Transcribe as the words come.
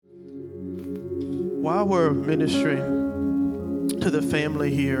while we're ministering to the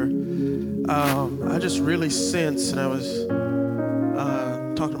family here, I just really sense, and I was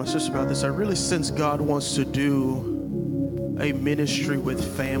talking to my sister about this, I really sense God wants to do a ministry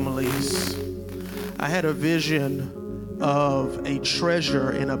with families. I had a vision of a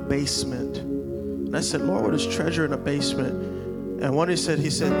treasure in a basement. And I said, Lord, what is treasure in a basement? And one he said,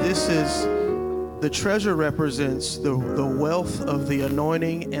 this is, the treasure represents the wealth of the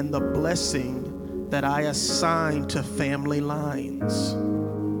anointing and the blessing that I assign to family lines.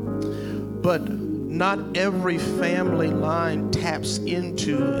 But not every family line taps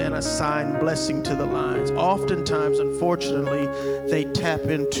into an assigned blessing to the lines. Oftentimes, unfortunately, they tap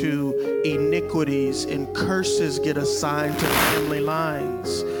into iniquities and curses get assigned to family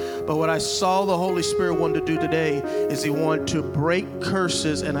lines. But what I saw the Holy Spirit wanted to do today is he wanted to break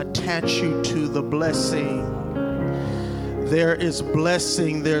curses and attach you to the blessing. There is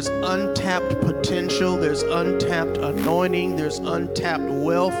blessing, there's untapped potential, there's untapped anointing, there's untapped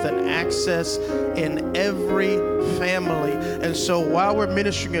wealth and access in every family. And so while we're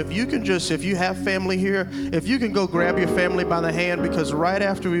ministering, if you have family here, if you can go grab your family by the hand, because right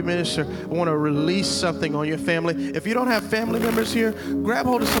after we minister, I want to release something on your family. If you don't have family members here, grab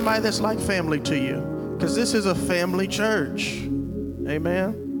hold of somebody that's like family to you, because this is a family church.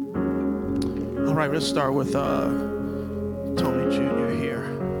 Amen. All right, let's start with Tony Jr. here.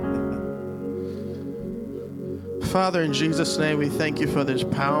 Father, in Jesus' name, we thank you for this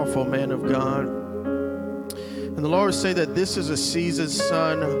powerful man of God. And the Lord say that this is a season,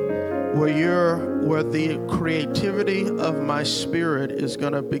 son, where the creativity of my spirit is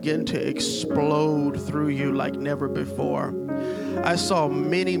going to begin to explode through you like never before. I saw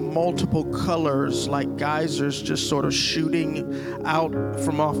many multiple colors like geysers just sort of shooting out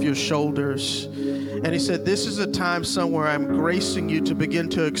from off your shoulders. And he said, this is a time, son, where I'm gracing you to begin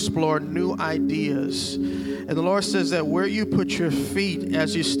to explore new ideas. And the Lord says that where you put your feet,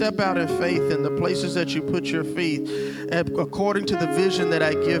 as you step out in faith in the places that you put your feet, according to the vision that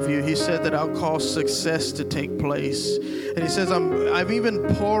I give you, he said that I'll cause success to take place. And he says, I'm even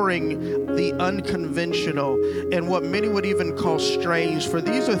pouring the unconventional and what many would even call strange, for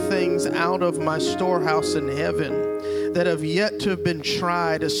these are things out of my storehouse in heaven that have yet to have been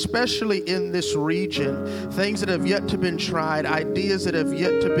tried, especially in this region, things that have yet to have been tried, ideas that have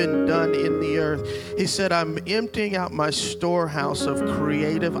yet to have been done in the earth. He said, I'm emptying out my storehouse of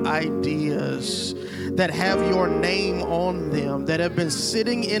creative ideas that have your name on them, that have been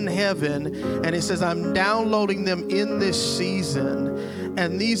sitting in heaven. And he says, I'm downloading them in this season.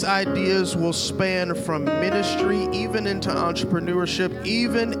 And these ideas will span from ministry, even into entrepreneurship,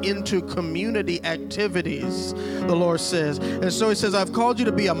 even into community activities, the Lord says. And so he says, I've called you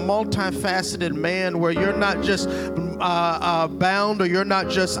to be a multifaceted man where you're not just bound, or you're not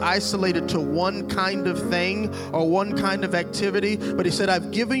just isolated to one kind of thing or one kind of activity. But he said,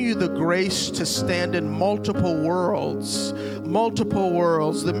 I've given you the grace to stand in multiple worlds,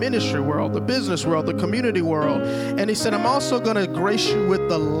 the ministry world, the business world, the community world. And he said, I'm also going to grace you with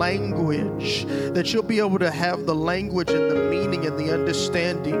the language, that you'll be able to have the language and the meaning and the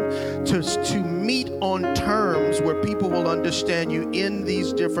understanding to meet on terms where people will understand you in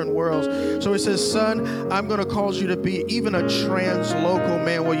these different worlds. So he says, son, I'm going to cause you to be even a translocal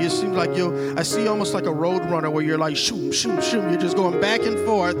man, where you seem like I see almost like a road runner, where you're like, shoom, shoom, shoom, you're just going back and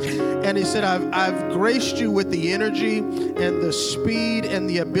forth. And he said, I've graced you with the energy and the speed and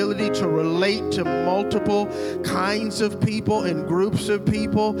the ability to relate to multiple kinds of people and groups of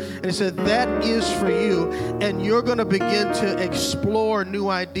people. And he said, that is for you. And you're going to begin to explore new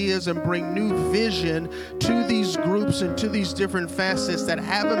ideas and bring new vision to these groups and to these different facets that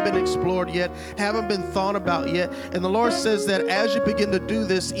haven't been explored yet, haven't been thought about yet. And the Lord says that as you begin to do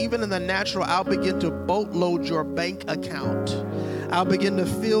this, even in the natural, I'll begin to boatload your bank account. I'll begin to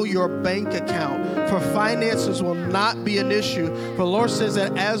fill your bank account. For finances will not be an issue. For the Lord says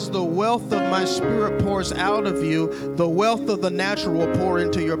that as the wealth of my spirit pours out of you, the wealth of the natural will pour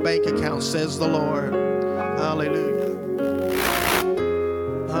into your bank account, says the Lord. Hallelujah.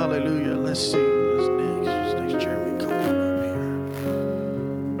 Hallelujah. Let's see who's next. Who's next? Jeremy, come on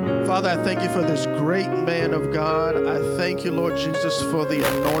up here. Father, I thank you for this great man of God. I thank you, Lord Jesus, for the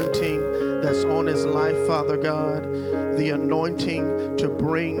anointing that's on his life, Father God. The anointing to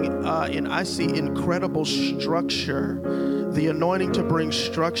bring, and I see incredible structure, the anointing to bring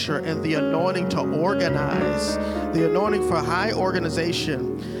structure, and the anointing to organize, the anointing for high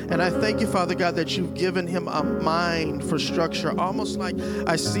organization. And I thank you, Father God, that you've given him a mind for structure, almost like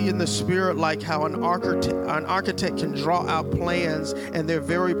I see in the spirit, like how an architect can draw out plans and they're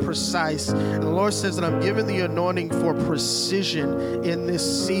very precise. And the Lord says that I'm giving the anointing for precision in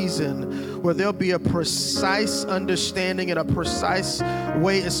this season, where there'll be a precise understanding and a precise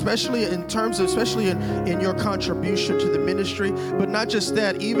way, especially in terms of, especially in your contribution to the ministry, but not just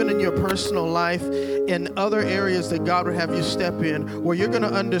that, even in your personal life, in other areas that God would have you step in, where you're going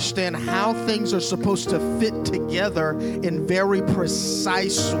to understand how things are supposed to fit together in very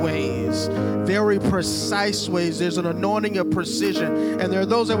precise ways. Very precise ways. There's an anointing of precision. And there are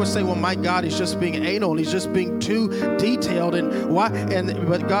those that would say, well, my God, he's just being anal. He's just being too detailed. And why?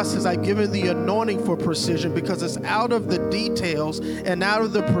 But God says, I've given the anointing for precision, because it's out of the details and out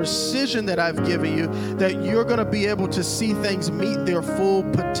of the precision that I've given you that you're going to be able to see things meet their full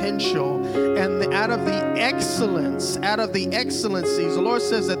potential. And out of the excellence, out of the excellencies, the Lord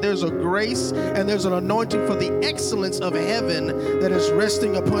says that there's a grace and there's an anointing for the excellence of heaven that is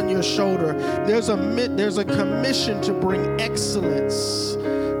resting upon your shoulder. There's a commission to bring excellence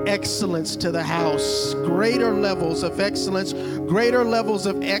to the house, greater levels of excellence, greater levels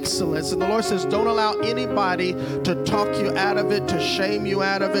of excellence. And the Lord says, don't allow anybody to talk you out of it, to shame you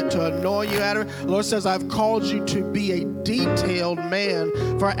out of it, to annoy you out of it. The Lord says, I've called you to be a detailed man,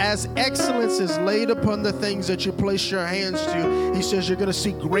 for as excellence is laid upon the things that you place your hands to, he says, you're going to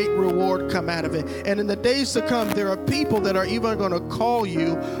see great reward come out of it. And in the days to come, there are people that are even going to call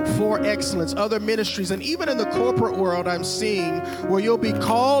you for excellence, other ministries, and even in the corporate world, I'm seeing where you'll be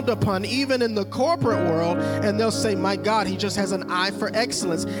called upon, even in the corporate world, and they'll say, my God, he just has an eye for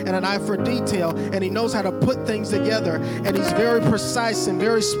excellence and an eye for detail, and he knows how to put things together, and he's very precise and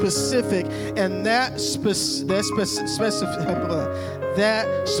very specific, and that specific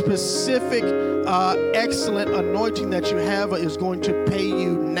excellent anointing that you have is going to pay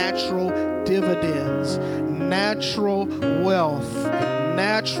you natural dividends, natural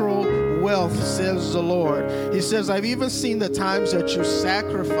wealth, says the Lord. He says, I've even seen the times that you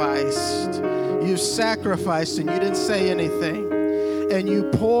sacrificed and you didn't say anything, and you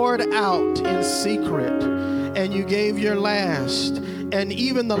poured out in secret, and you gave your last, and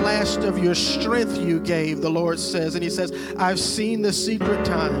even the last of your strength you gave, the Lord says. And he says, I've seen the secret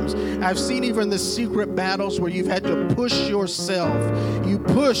times. I've seen even the secret battles where you've had to push yourself. You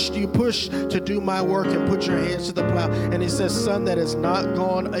pushed to do my work and put your hands to the plow. And he says, son, that has not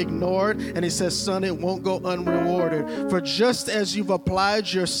gone ignored. And he says, son, it won't go unrewarded. For just as you've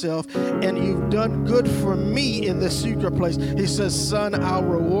applied yourself and you've done good for me in the secret place, he says, son, I'll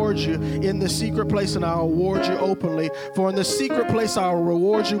reward you in the secret place, and I'll reward you openly. For in the secret place, I'll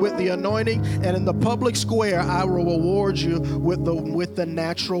reward you with the anointing, and in the public square, I will reward you with the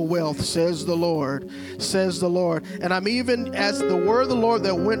natural wealth, says the Lord. And I'm even, as the word of the Lord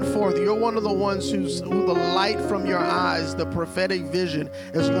that went forth, you're one of the ones who the light from your eyes, the prophetic vision,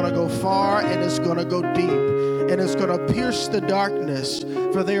 is going to go far, and it's going to go deep, and it's going to pierce the darkness.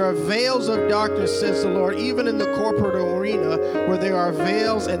 For there are veils of darkness, says the Lord, even in the corporate arena, where there are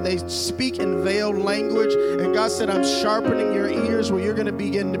veils and they speak in veiled language. And God said, I'm sharpening your ears, where you're going to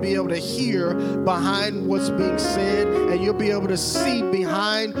begin to be able to hear behind what's being said, and you'll be able to see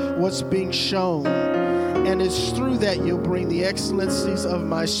behind what's being shown. And it's through that you'll bring the excellencies of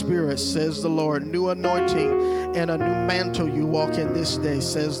my spirit, says the Lord. New anointing and a new mantle you walk in this day,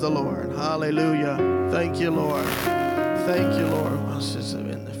 says the Lord. Hallelujah. Thank you, Lord. Thank you, Lord. Who else is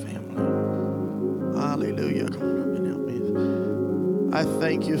in the family? Hallelujah. Come on up and help me. I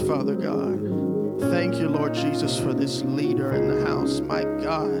thank you, Father God. Thank you, Lord Jesus, for this leader in the house. My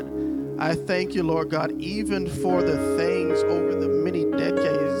God, I thank you, Lord God, even for the things over the many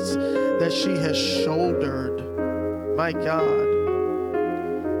decades that she has shouldered. My God,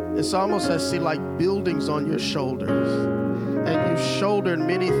 it's almost, I see, like buildings on your shoulders. And you've shouldered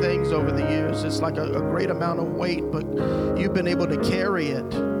many things over the years. It's like a great amount of weight, but you've been able to carry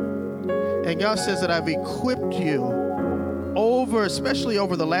it. And God says that I've equipped you especially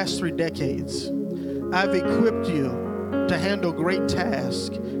over the last 3 decades. I've equipped you to handle great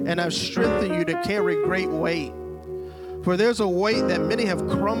tasks, and I've strengthened you to carry great weight. For there's a weight that many have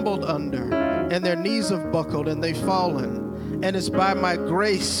crumbled under, and their knees have buckled, and they've fallen. And it's by my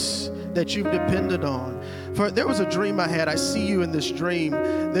grace that you've depended on. For there was a dream I had. I see you in this dream.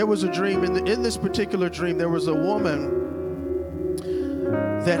 There was a dream. In this particular dream, there was a woman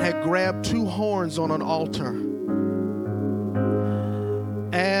that had grabbed 2 horns on an altar.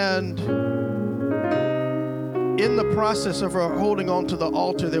 And in the process of her holding on to the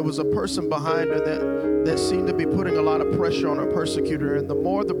altar, there was a person behind her that seemed to be putting a lot of pressure on her persecutor. And the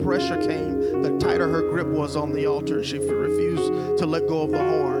more the pressure came, the tighter her grip was on the altar, and she refused to let go of the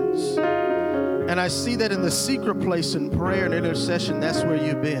horns. And I see that in the secret place in prayer and intercession, that's where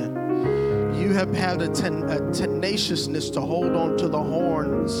you've been. You have had a tenaciousness to hold on to the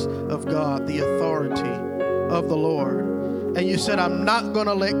horns of God, the authority of the Lord. And you said, I'm not going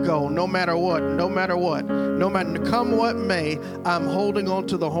to let go, no matter what, no matter what, no matter come what may, I'm holding on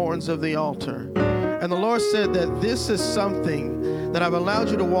to the horns of the altar. And the Lord said that this is something that I've allowed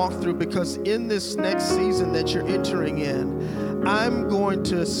you to walk through, because in this next season that you're entering in, I'm going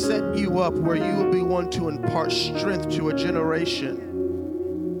to set you up where you will be one to impart strength to a generation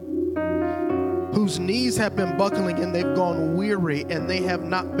whose knees have been buckling and they've gone weary, and they have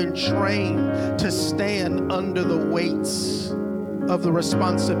not been trained to stand under the weights of the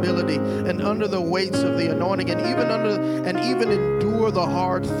responsibility and under the weights of the anointing, and even endure the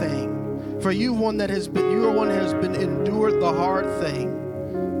hard thing. For you are one that has been endured the hard thing.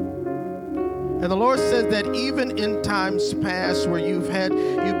 And the Lord says that even in times past where you've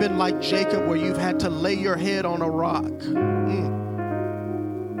been like Jacob, where you've had to lay your head on a rock.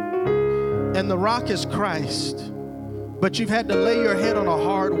 And the rock is Christ. But you've had to lay your head on a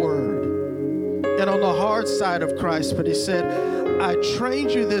hard word and on the hard side of Christ. But he said, I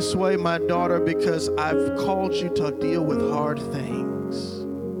trained you this way, my daughter, because I've called you to deal with hard things.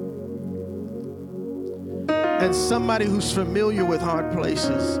 And somebody who's familiar with hard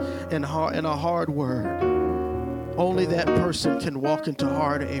places and a hard word, only that person can walk into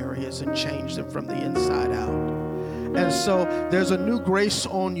hard areas and change them from the inside out. And so there's a new grace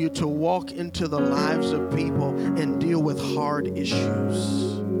on you to walk into the lives of people and deal with hard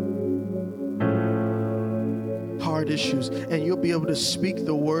issues. Hard issues. And you'll be able to speak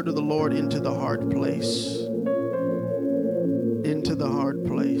the word of the Lord into the hard place. Into the hard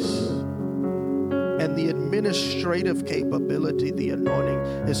place. And the administrative capability, the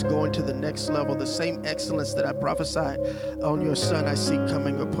anointing, is going to the next level. The same excellence that I prophesied on your son, I see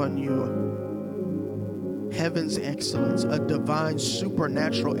coming upon you. Heaven's excellence, a divine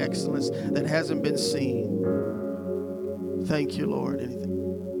supernatural excellence that hasn't been seen. Thank you, Lord.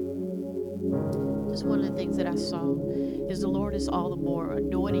 Just one of the things that I saw is the Lord is all the more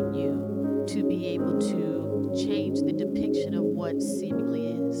anointing you to be able to change the depiction of what seemingly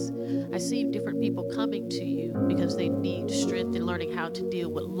is. I see different people coming to you because they need strength in learning how to deal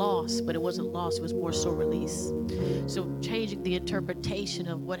with loss, but it wasn't loss, it was more so release. So changing the interpretation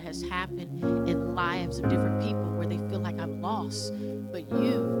of what has happened in lives of different people where they feel like I'm lost, but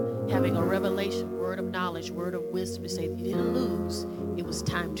you having a revelation, word of knowledge, word of wisdom to say you didn't lose, it was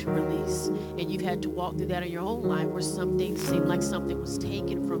time to release. And you've had to walk through that in your own life where some things seemed like something was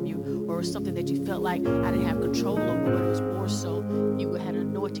taken from you, or something that you felt like I didn't have control over, but it was more so you had an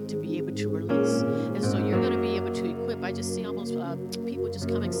anointing to be able to release. And so you're going to be able to equip. I just see almost people just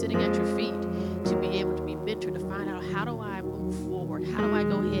coming, sitting at your feet to be able to be mentored, to find out, how do I move forward? How do I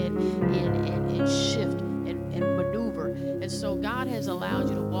go ahead and shift and maneuver? And so God has allowed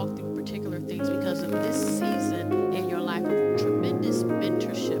you to walk through particular things because of this season in your life of tremendous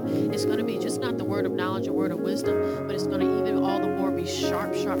mentorship. It's going to be just not the word of knowledge or word of wisdom, but it's going to even all the more be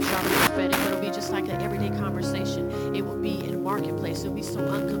sharp and prophetic. It'll be just like an everyday conversation. It will be in a marketplace. It'll be so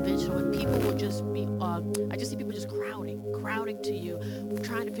unconventional, and people will just be, I just see people just crowding to you,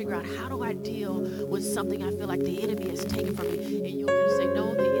 trying to figure out, how do I deal with something I feel like the enemy has taken from me? And you'll be able to say,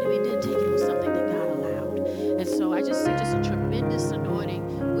 no, the enemy didn't take it. It was something that God allowed. And so I just see just a tremendous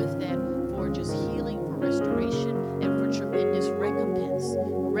anointing with that for just healing, for restoration, and for tremendous recompense.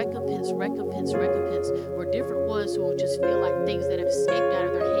 We're different ones who will just feel like things that have escaped out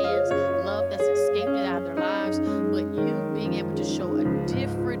of their hands, love that's escaped out of their lives, but you being able to show a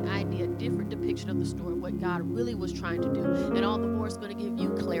different idea, a different depiction of the story, what God really was trying to do. And all the more it's going to give you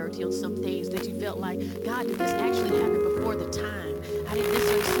clarity on some things that you felt like, God, did this actually happen before the time? I didn't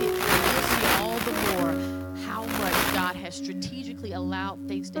necessarily see it. And you'll see all the more how much God has strategically allowed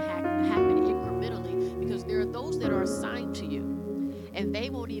things to happen incrementally, because there are those that are assigned to you, and they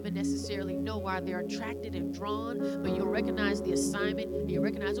won't even necessarily know why they're attracted and drawn, but you'll recognize the assignment, and you'll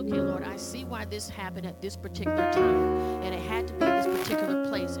recognize, okay, Lord, I see why this happened at this particular time, and it had to be at this particular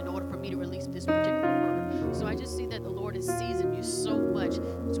place in order for me to release this particular word. So I just see that the Lord has seasoned you so much.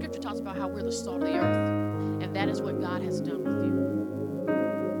 Scripture talks about how we're the salt of the earth, and that is what God has done with you.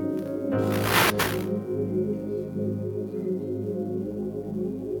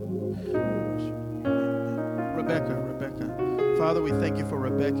 Rebecca. Father, we thank you for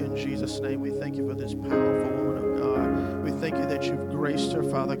Rebecca in Jesus' name. We thank you for this powerful woman of God. God. We thank you that you've graced her,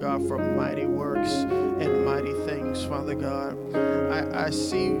 Father God, for mighty works and mighty things, Father God. I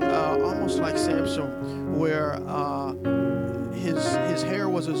see almost like Samson, where his hair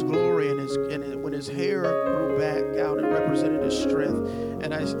was his glory, and when his hair grew back out, it represented his strength.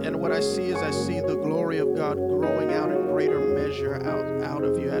 And what I see is I see the glory of God growing out in greater measure out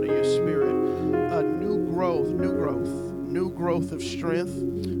of you, out of your spirit. New growth of strength,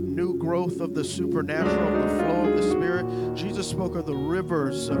 new growth of the supernatural, the flow of the Spirit. Jesus spoke of the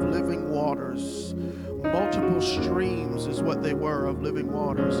rivers of living waters. Multiple streams is what they were, of living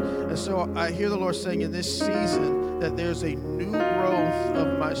waters. And so I hear the Lord saying in this season that there's a new growth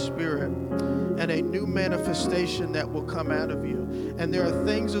of my Spirit and a new manifestation that will come out of you. And there are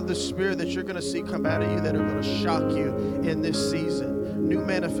things of the Spirit that you're going to see come out of you that are going to shock you in this season. New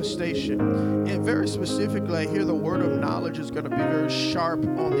manifestation. And very specifically, I hear the word of knowledge is going to be very sharp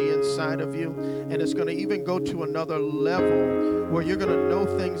on the inside of you. And it's going to even go to another level where you're going to know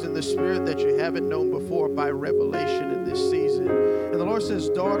things in the Spirit that you haven't known before by revelation in this season. And the Lord says,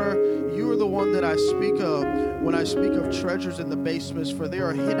 daughter, you are the one that I speak of when I speak of treasures in the basements, for there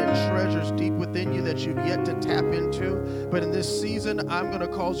are hidden treasures deep within you that you've yet to tap into. But in this season, I'm going to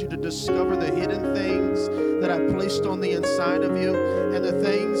cause you to discover the hidden things that I placed on the inside of you, and the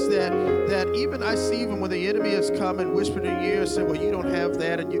things that even I see, even when the enemy has come and whispered in your ear and said, well, you don't have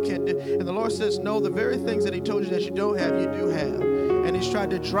that and you can't do. And the Lord says, no, the very things that he told you that you don't have, you do have. And he's tried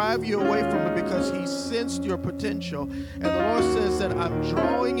to drive you away from it because he sensed your potential. And the Lord says that I'm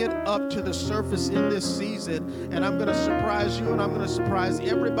drawing it up to the surface in this season, and I'm going to surprise you, and I'm going to surprise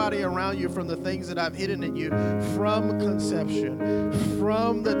everybody around you from the things that I've hidden in you from conception,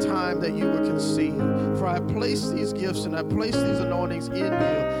 from the time that you were conceived. For I placed these gifts and I placed these anointings in you,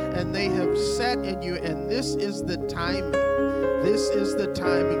 and they have sat in you, and this is the timing. This is the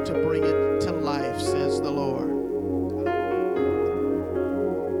timing to bring it to life, says the Lord.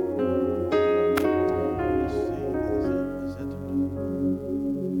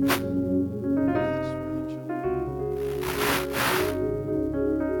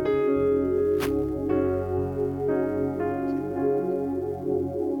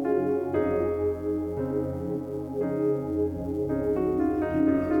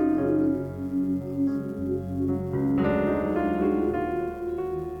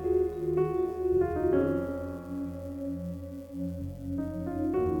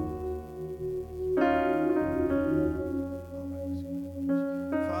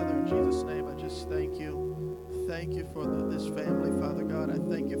 Thank you for this family, Father God. I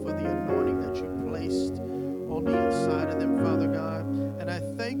thank you for the anointing that you placed on the inside of them, Father God. And I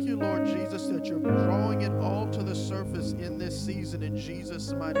thank you, Lord Jesus, that you're drawing it all to the surface in this season in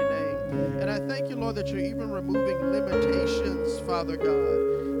Jesus' mighty name. And I thank you, Lord, that you're even removing limitations, Father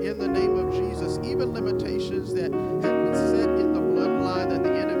God, in the name of Jesus. Even limitations that have been set in the bloodline that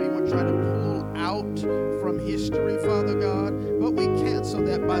the enemy would try to pull out from history, Father God. But we cancel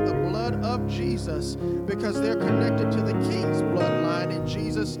that by the blood of Jesus, because they're connected to the King's bloodline in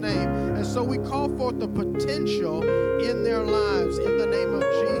Jesus' name. And so we call forth the potential in their lives in the name of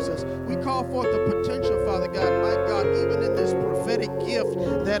Jesus. We call forth the potential, Father God, my God, even in this prophetic gift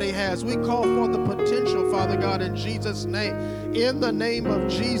that he has. We call forth the potential, Father God, in Jesus' name. In the name of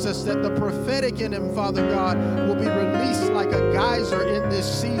Jesus, that the prophetic in him, Father God, will be released like a geyser in this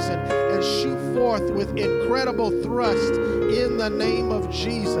season and shoot forth with incredible thrust in the name of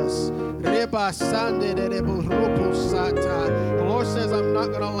Jesus. The Lord says, I'm not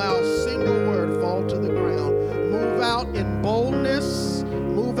going to allow a single word fall to the ground. Move out in boldness.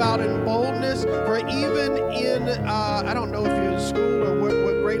 Move out in boldness. For even in, I don't know if you're in school or what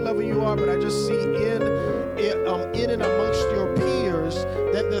grade level you are, but I just see in and amongst your peers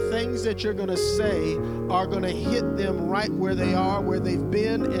that the things that you're going to say are going to hit them right where they are, where they've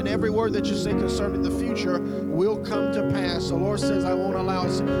been, and every word that you say concerning the future will come to pass. The Lord says, I won't allow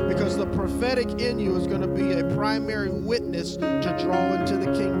it, because the prophetic in you is going to be a primary witness to draw into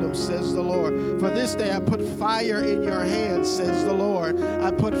the kingdom, says the Lord. For this day I put fire in your hands, says the Lord.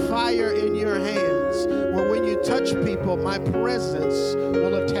 I put fire in your hands, where when you touch people, my presence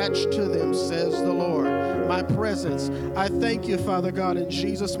will attach to them, says the Lord. My presence. I thank you, Father God, in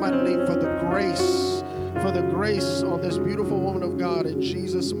Jesus' mighty name, for the grace on this beautiful woman of God in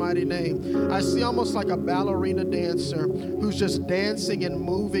Jesus' mighty name. I see almost like a ballerina dancer who's just dancing and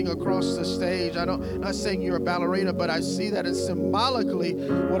moving across the stage. I'm not saying you're a ballerina, but I see that, and symbolically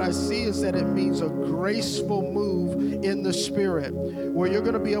what I see is that it means a graceful move in the spirit, where you're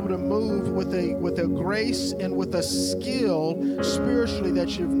going to be able to move with a grace and with a skill spiritually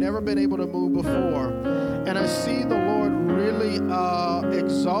that you've never been able to move before. And I see the Lord really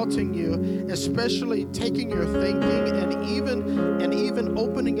exalting you, especially taking your thinking and even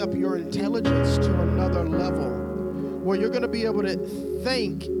opening up your intelligence to another level, where you're going to be able to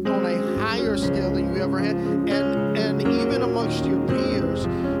think on a higher scale than you ever had, and even amongst your peers,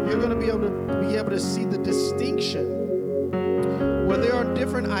 you're going to be able to see the distinction where there are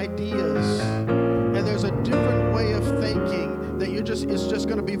different ideas and there's a different way of thinking that it's just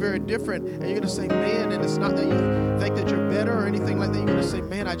going to be very different, and you're going to say, man, and it's not that you think that you're better or anything like that. You're going to say,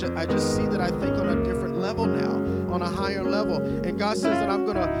 man, I just see that I think on a different level now, on a higher level. And God says that I'm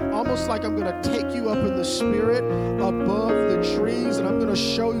going to take you up in the spirit above the trees, and I'm going to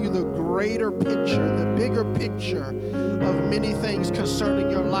show you the greater picture, the bigger picture of many things concerning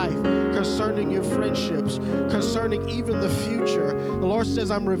your life, concerning your friendships, concerning even the future. The Lord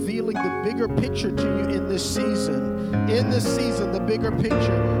says, I'm revealing the bigger picture to you in this season. In this season, the bigger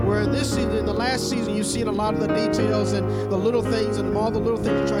picture. Where in this season, in the last season, you've seen a lot of the details and the little things and all the little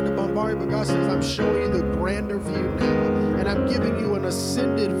things you tried to bombard you, but God says, I'm showing you the grander view now. And I'm giving you an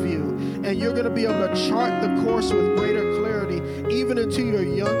ascended view. And you're going to be able to chart the course with greater clarity, even into your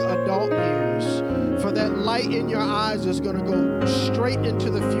young adult years. For that light in your eyes is going to go straight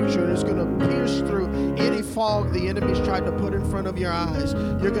into the future, and it's going to pierce through any fog the enemy's tried to put in front of your eyes.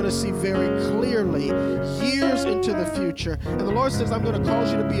 You're going to see very clearly years into the future. And the Lord says, I'm going to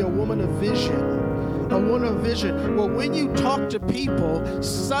cause you to be a woman of vision. A woman of vision. Well, when you talk to people,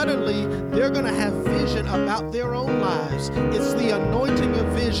 suddenly they're going to have vision about their own lives. It's the anointing of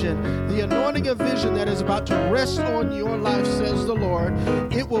vision. The anointing of vision that is about to rest on your life, says the Lord.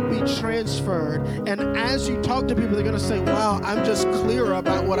 It will be transferred. And as you talk to people, they're going to say, wow, I'm just clear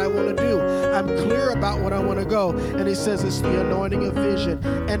about what I want to do. I'm clear about what I want to go. And he says it's the anointing of vision.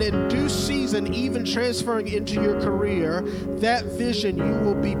 And in due season, even transferring into your career, that vision you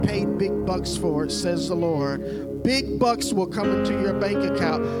will be paid big bucks for, it says the Lord. Big bucks will come into your bank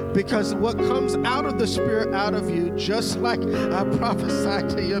account, because what comes out of the Spirit out of you, just like I prophesied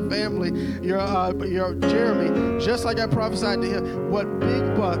to your family, your Jeremy, just like I prophesied to him, what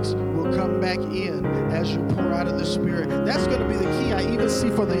big bucks will come back in as you pour out of the Spirit. That's going to be the key. I even see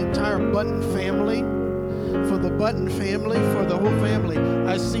for the entire Button family, for the Button family, for the whole family.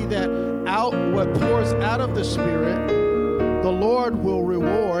 I see that what pours out of the Spirit, the Lord will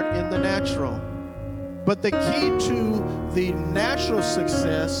reward in the natural. But the key to the natural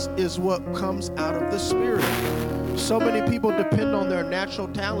success is what comes out of the Spirit. So many people depend on their natural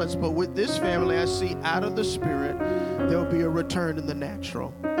talents, but with this family, I see out of the Spirit, there'll be a return in the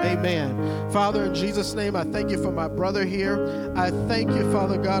natural. Amen. Father, in Jesus' name, I thank you for my brother here. I thank you,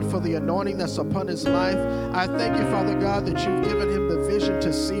 Father God, for the anointing that's upon his life. I thank you, Father God, that you've given him the vision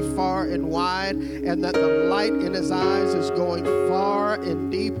to see far and wide, and that the light in his eyes is going far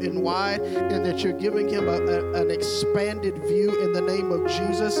and deep and wide, and that you're giving him an expanded view in the name of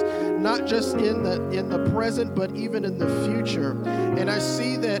Jesus, not just in the present, but even in the future. And I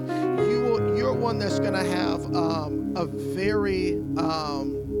see that you're one that's going to have a very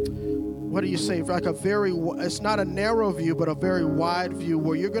it's not a narrow view, but a very wide view,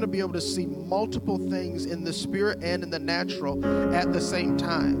 where you're going to be able to see multiple things in the spirit and in the natural at the same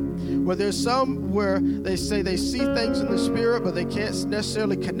time. Where there's some where they say they see things in the spirit, but they can't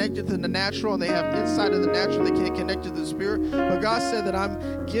necessarily connect it to the natural, and they have insight of the natural, they can't connect it to the spirit. But God said that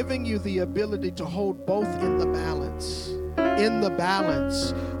I'm giving you the ability to hold both in the balance. In the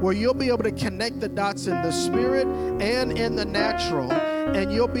balance, where you'll be able to connect the dots in the spirit and in the natural,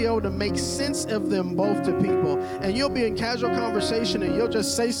 and you'll be able to make sense of them both to people. And you'll be in casual conversation, and you'll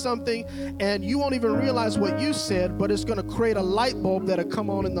just say something, and you won't even realize what you said, but it's going to create a light bulb that'll come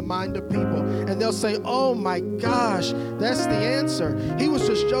on in the mind of people. And they'll say, oh my gosh, that's the answer. He was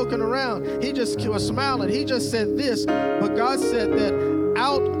just joking around. He just was smiling. He just said this. But God said that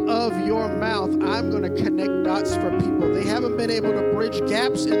out of your mouth, I'm going to connect dots for people. They haven't been able to bridge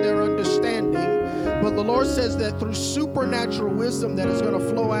gaps in their understanding, but the Lord says that through supernatural wisdom that is going to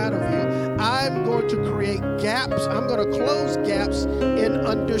flow out of you, I'm going to create gaps. I'm going to close gaps in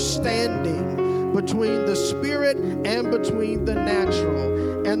understanding between the spirit and between the natural.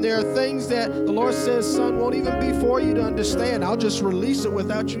 And there are things that the Lord says, son, won't even be for you to understand. I'll just release it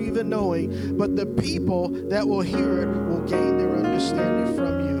without you even knowing. But the people that will hear it will gain their understanding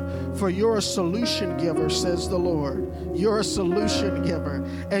from you. For you're a solution giver, says the Lord. You're a solution giver.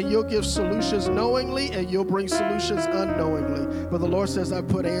 And you'll give solutions knowingly, and you'll bring solutions unknowingly. But the Lord says, I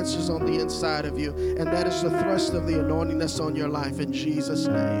put answers on the inside of you. And that is the thrust of the anointing that's on your life. In Jesus'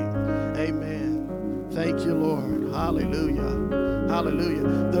 name, amen. Thank you, Lord. Hallelujah. Hallelujah.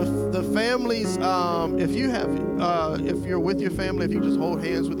 The families, if you're with your family, if you just hold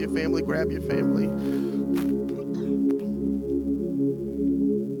hands with your family, grab your family.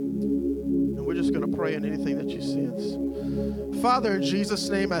 again, anything that you sense. Father, in Jesus'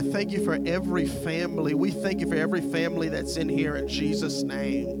 name, I thank you for every family. We thank you for every family that's in here in Jesus'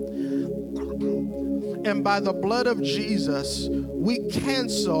 name. And by the blood of Jesus, we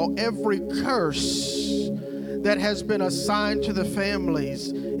cancel every curse that has been assigned to the families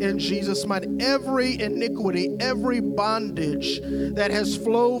in Jesus' mind. Every iniquity, every bondage that has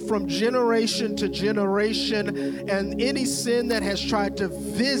flowed from generation to generation, and any sin that has tried to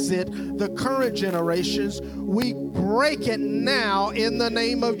visit the current generations, we break it now in the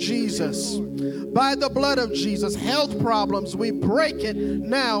name of Jesus. By the blood of Jesus, health problems, we break it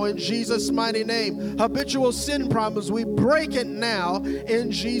now in Jesus' mighty name. Habitual sin problems, we break it now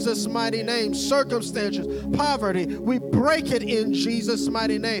in Jesus' mighty name. Circumstances, poverty, we break it in Jesus'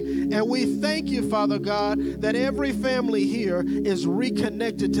 mighty name. And we thank you, Father God, that every family here is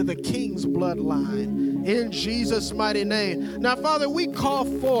reconnected to the King's bloodline in Jesus' mighty name. Now, Father, we call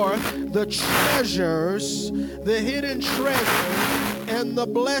forth the treasures, the hidden treasures, and the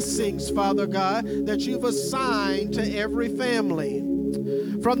blessings, Father God, that you've assigned to every family.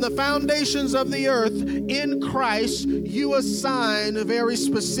 From the foundations of the earth, in Christ, you assign very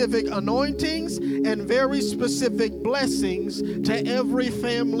specific anointings and very specific blessings to every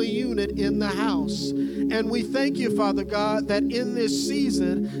family unit in the house. And we thank you, Father God, that in this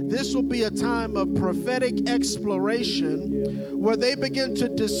season, this will be a time of prophetic exploration where they begin to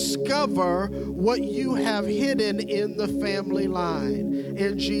discover what you have hidden in the family line.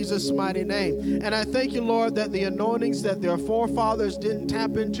 In Jesus' mighty name. And I thank you, Lord, that the anointings that their forefathers didn't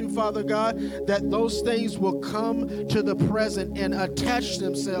tap into, Father God, that those things will come to the present and attach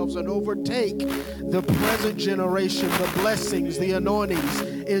themselves and overtake the present generation, the blessings, the anointings,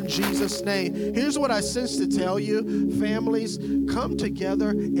 in Jesus' name. Here's what I sense to tell you. Families, come together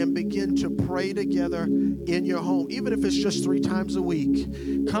and begin to pray together in your home, even if it's just 3 times a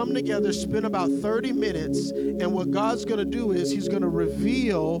week. Come together, spend about 30 minutes, and what God's going to do is he's going to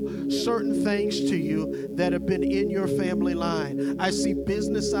reveal certain things to you that have been in your family line. I see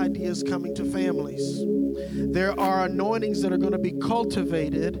business ideas coming to families. There are anointings that are going to be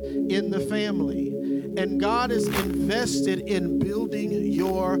cultivated in the family. And God is invested in building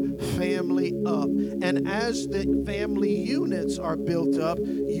your family up. And as the family units are built up,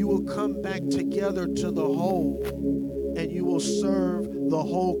 you will come back together to the whole. And you will serve the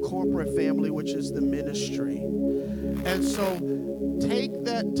whole corporate family, which is the ministry. And so take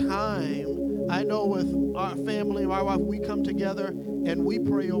that time. I know with our family, my wife, we come together and we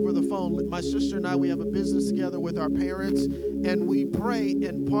pray over the phone. My sister and I, we have a business together with our parents, and we pray.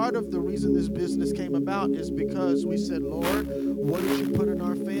 And part of the reason this business came about is because we said, Lord, what did you put in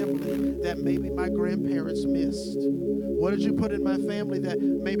our family that maybe my grandparents missed? What did you put in my family that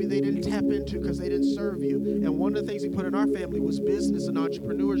maybe they didn't tap into because they didn't serve you? And one of the things he put in our family was business and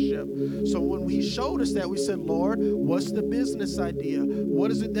entrepreneurship. So when he showed us that, we said, Lord, what's the business idea?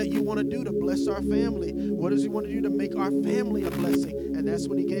 What is it that you want to do to bless our family? What does he want to do to make our family a blessing? And that's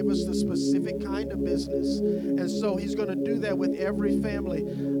when he gave us the specific kind of business. And so he's going to do that with every family.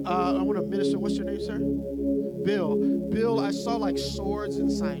 I want to minister. What's your name, sir? Bill. Bill, I saw like swords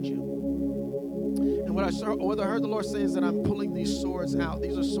inside you. And what I heard the Lord say is that I'm pulling these swords out.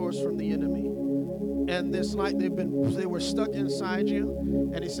 These are swords from the enemy. And this night they were stuck inside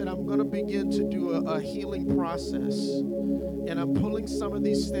you. And he said, I'm going to begin to do a healing process. And I'm pulling some of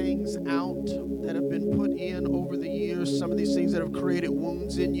these things out that have been put in over the years, some of these things that have created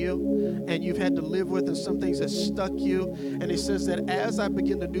wounds in you and you've had to live with, and some things that stuck you. And he says that as I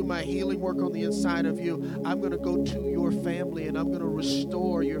begin to do my healing work on the inside of you, I'm going to go to your family and I'm going to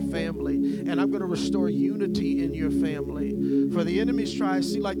restore your family, and I'm going to restore unity in your family. For the enemies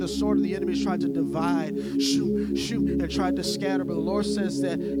see like the sword of the enemies tried to divide, shoot, and tried to scatter. But the Lord says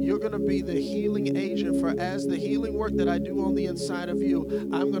that you're going to be the healing agent, for as the healing work that I do on the inside of you,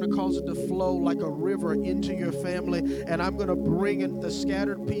 I'm going to cause it to flow like a river into your family, and I'm going to bring in the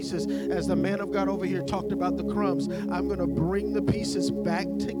scattered pieces. As the man of God over here talked about the crumbs, I'm going to bring the pieces back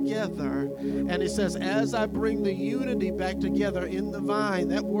together. And it says, as I bring the unity back together in the vine,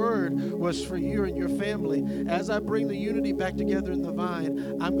 that word was for you and your family. As I bring the unity back together in the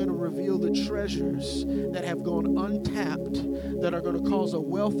vine, I'm going to reveal the treasures that have gone untapped, that are going to cause a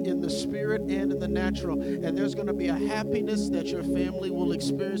wealth in the spirit and in the natural. And there's going to be a happiness that your family will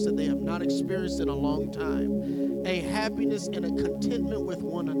experience that they have not experienced in a long time. A happiness and a contentment with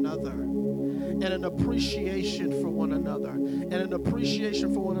one another, and an appreciation for one another, and an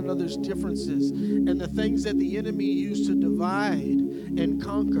appreciation for one another's differences. And the things that the enemy used to divide and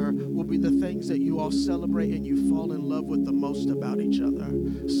conquer will be the things that you all celebrate and you fall in love with the most about each other,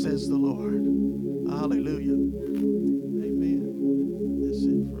 says the Lord. Hallelujah. Amen. That's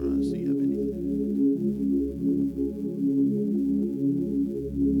it for us. Do you have anything?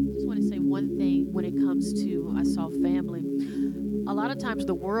 when it comes to, I saw family. A lot of times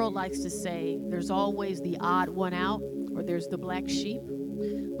the world likes to say there's always the odd one out or there's the black sheep.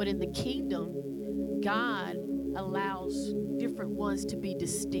 But in the kingdom, God allows different ones to be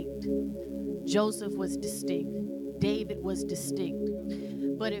distinct. Joseph was distinct. David was distinct.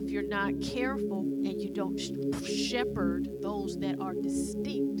 But if you're not careful and you don't shepherd those that are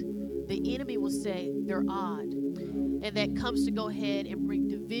distinct, the enemy will say they're odd. And that comes to go ahead and bring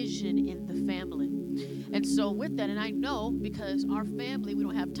division in the family. And so with that, and I know because our family, we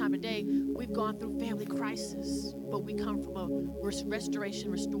don't have time today, we've gone through family crisis, but we come from a restoration,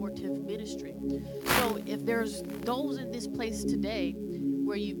 restorative ministry. So if there's those in this place today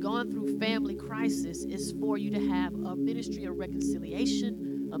where you've gone through family crisis, it's for you to have a ministry of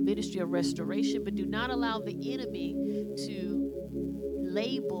reconciliation, a ministry of restoration, but do not allow the enemy to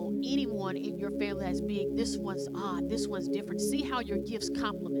label anyone in your family as being this one's odd, this one's different. See how your gifts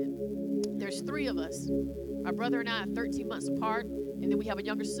complement. There's 3 of us. My brother and I are 13 months apart, and then we have a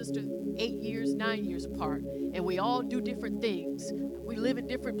younger sister 8 years, 9 years apart, and we all do different things. We live in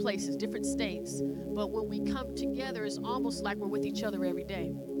different places, different states, but when we come together, it's almost like we're with each other every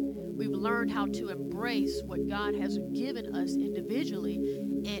day. We've learned how to embrace what God has given us individually,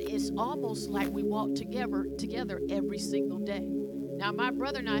 and it's almost like we walk together every single day. Now, my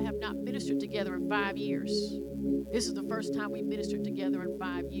brother and I have not ministered together in 5 years. This is the first time we ministered together in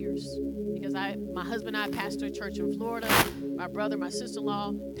 5 years because my husband and I pastor a church in Florida. My brother, my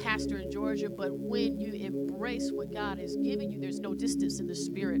sister-in-law, pastor in Georgia. But when you embrace what God has given you, there's no distance in the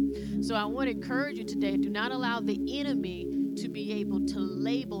spirit. So I want to encourage you today, do not allow the enemy to be able to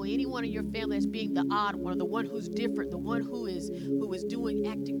label anyone in your family as being the odd one, or the one who's different, the one who is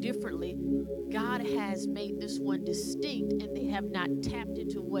acting differently. God has made this one distinct, and they have not tapped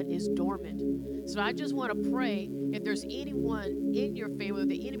into what is dormant. So I just want to pray, if there's anyone in your family,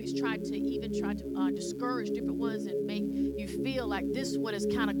 the enemy's tried to discourage different ones and make you feel like this one is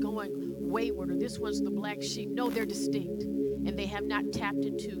kind of going wayward, or this one's the black sheep. No, they're distinct. And they have not tapped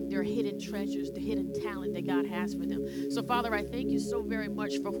into their hidden treasures, the hidden talent that God has for them. So, Father, I thank you so very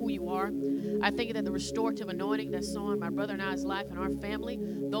much for who you are. I thank you that the restorative anointing that's on my brother and I's life and our family,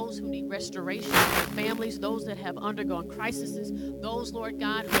 those who need restoration in their families, those that have undergone crises, those, Lord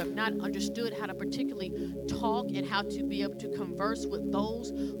God, who have not understood how to particularly talk and how to be able to converse with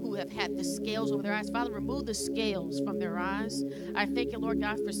those who have had the scales over their eyes. Father, remove the scales from their eyes. I thank you, Lord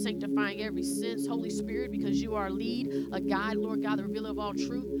God, for sanctifying every sense, Holy Spirit, because you are a lead, a guide, Lord God, the revealer of all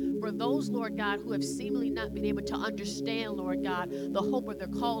truth. For those, Lord God, who have seemingly not been able to understand, Lord God, the hope of their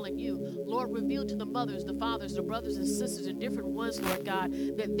call in you, Lord, reveal to the mothers, the fathers, the brothers and sisters, and different ones, Lord God,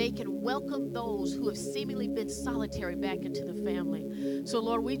 that they can welcome those who have seemingly been solitary back into the family. So,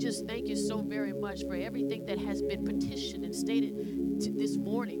 Lord, we just thank you so very much for everything that has been petitioned and stated this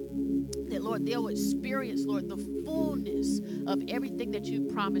morning. That, Lord, they'll experience, Lord, the fullness of everything that you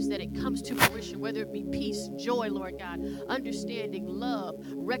promised, that it comes to fruition, whether it be peace, joy, Lord God, understanding, love,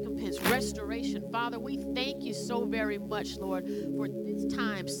 recompense, restoration. Father, we thank you so very much, Lord, for this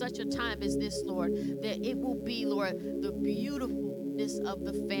time, such a time as this, Lord, that it will be, Lord, the beautifulness of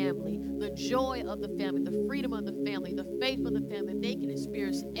the family, the joy of the family, the freedom of the family, the faith of the family. They can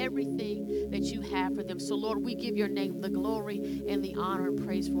experience everything that you have for them. So, Lord, we give your name the glory and the honor and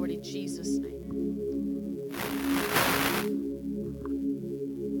praise for it in Jesus' name.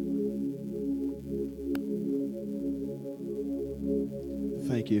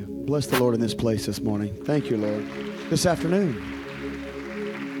 Thank you. Bless the Lord in this place this morning. Thank you, Lord. This afternoon.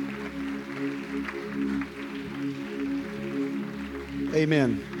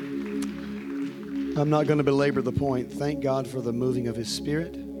 Amen. I'm not going to belabor the point. Thank God for the moving of His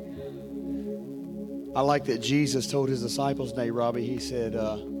Spirit. I like that Jesus told His disciples today, Robbie, He said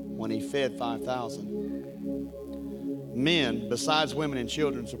when He fed 5,000 men, besides women and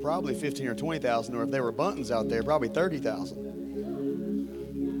children, so probably 15 or 20,000, or if there were buntings out there, probably 30,000.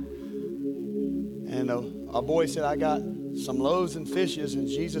 And a boy said, I got some loaves and fishes, and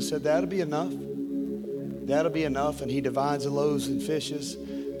Jesus said, that'll be enough. That'll be enough, and He divides the loaves and fishes.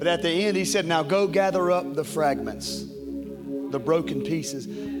 But at the end, He said, now go gather up the fragments, the broken pieces.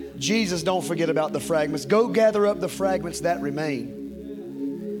 Jesus, don't forget about the fragments. Go gather up the fragments that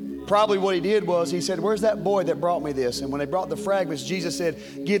remain. Probably what He did was, He said, where's that boy that brought me this? And when they brought the fragments, Jesus said,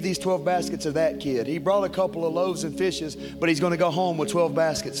 give these 12 baskets to that kid. He brought a couple of loaves and fishes, but he's going to go home with 12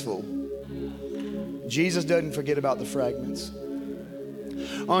 baskets full. Jesus doesn't forget about the fragments.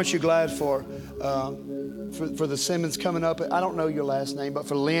 Aren't you glad for the Simmons coming up? I don't know your last name, but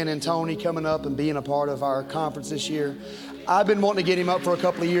for Lynn and Tony coming up and being a part of our conference this year. I've been wanting to get him up for a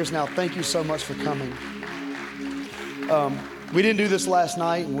couple of years now. Thank you so much for coming. We didn't do this last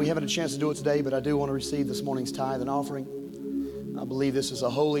night, and we haven't had a chance to do it today, but I do want to receive this morning's tithe and offering. I believe this is a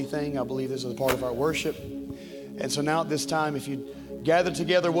holy thing. I believe this is a part of our worship. And so now at this time, if you gather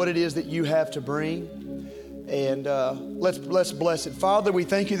together what it is that you have to bring, and let's bless it. Father, we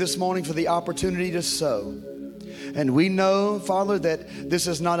thank you this morning for the opportunity to sow. And we know, Father, that this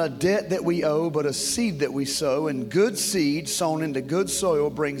is not a debt that we owe, but a seed that we sow. And good seed sown into good soil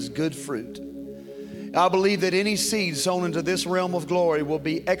brings good fruit. I believe that any seed sown into this realm of glory will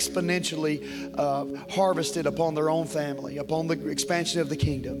be exponentially harvested upon their own family, upon the expansion of the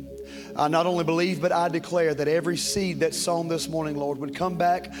kingdom. I not only believe, but I declare that every seed that's sown this morning, Lord, would come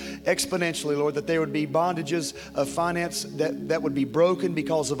back exponentially, Lord, that there would be bondages of finance that would be broken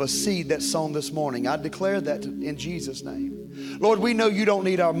because of a seed that's sown this morning. I declare that in Jesus' name. Lord, we know you don't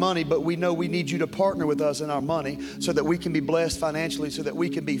need our money, but we know we need you to partner with us in our money so that we can be blessed financially, so that we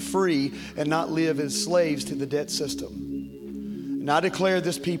can be free and not live as slaves to the debt system. And I declare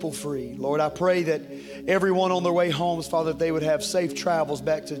this people free. Lord, I pray that everyone on their way homes, Father, that they would have safe travels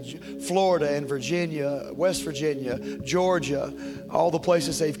back to Florida and Virginia, West Virginia, Georgia, all the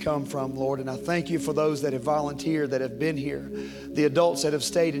places they've come from, Lord. And I thank you for those that have volunteered, that have been here, the adults that have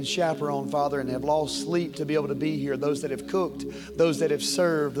stayed and chaperoned, Father, and have lost sleep to be able to be here, those that have cooked, those that have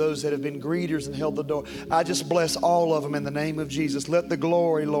served, those that have been greeters and held the door. I just bless all of them in the name of Jesus. Let the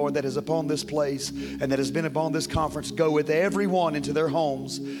glory, Lord, that is upon this place and that has been upon this conference go with everyone into their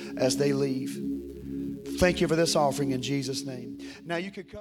homes as they leave. Thank you for this offering in Jesus' name. Now you could come.